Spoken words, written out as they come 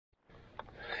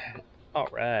All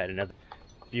right, another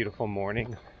beautiful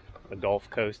morning on the Gulf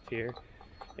Coast here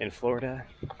in Florida.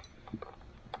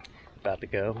 About to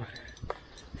go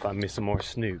find me some more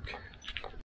snook.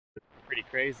 Pretty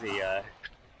crazy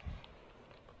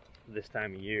this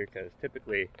time of year because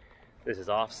typically this is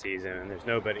off season and there's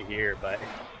nobody here, but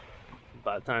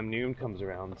by the time noon comes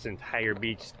around, this entire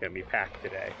beach is gonna be packed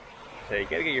today. So you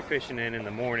gotta get your fishing in the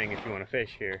morning if you want to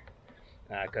fish here,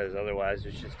 because otherwise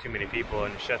there's just too many people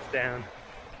and it shuts down.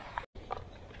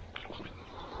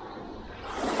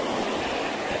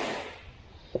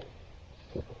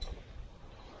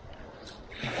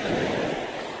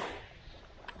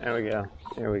 There we go.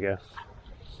 Here we go.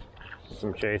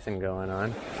 Some chasing going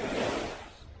on.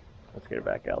 Let's get it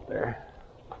back out there.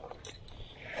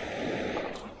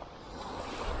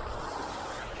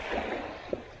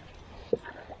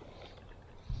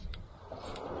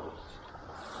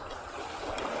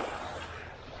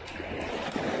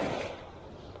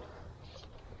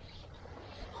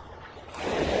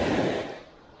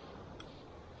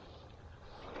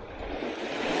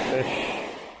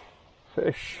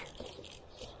 Fish.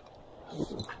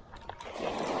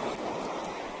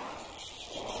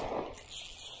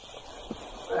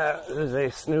 That is a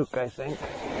snook, I think.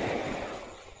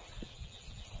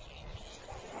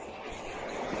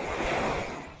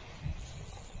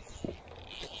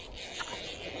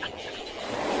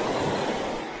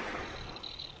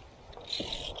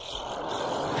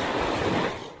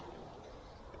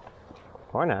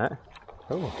 Or not.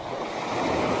 Ooh.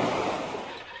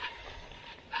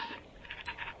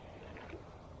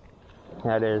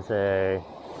 That is a...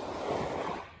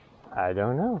 I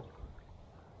don't know.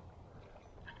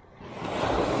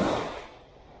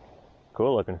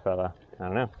 Cool looking fella. I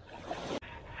don't know.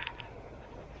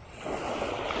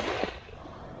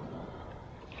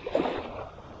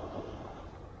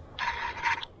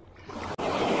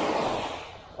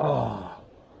 Oh,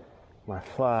 my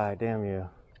fly, damn you.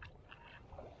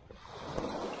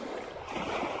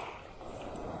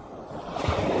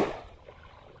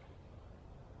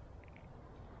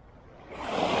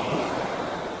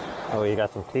 Oh, you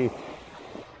got some teeth.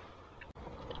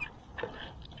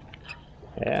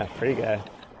 Yeah, pretty guy.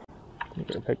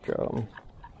 Get a picture of him.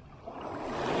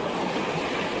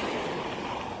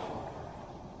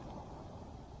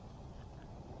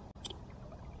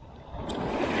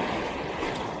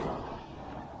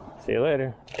 See you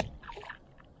later.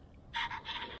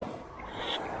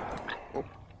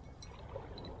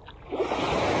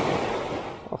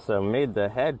 Also made the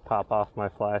head pop off my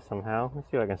fly somehow.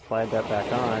 Let's see if I can slide that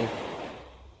back on.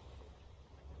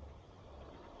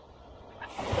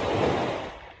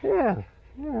 Yeah,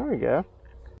 there we go.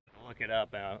 I'll look it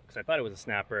up because I thought it was a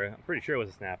snapper. I'm pretty sure it was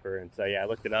a snapper, and so yeah, I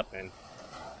looked it up, and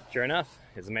sure enough,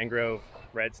 it's a mangrove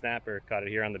red snapper. Caught it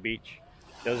here on the beach.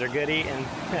 Those are good eating.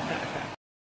 I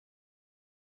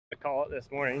call it this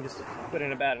morning. Just put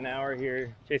in about an hour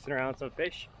here chasing around some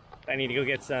fish. I need to go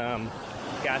get some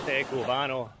Cate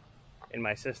Cubano in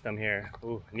my system here.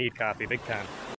 Ooh, need coffee big time.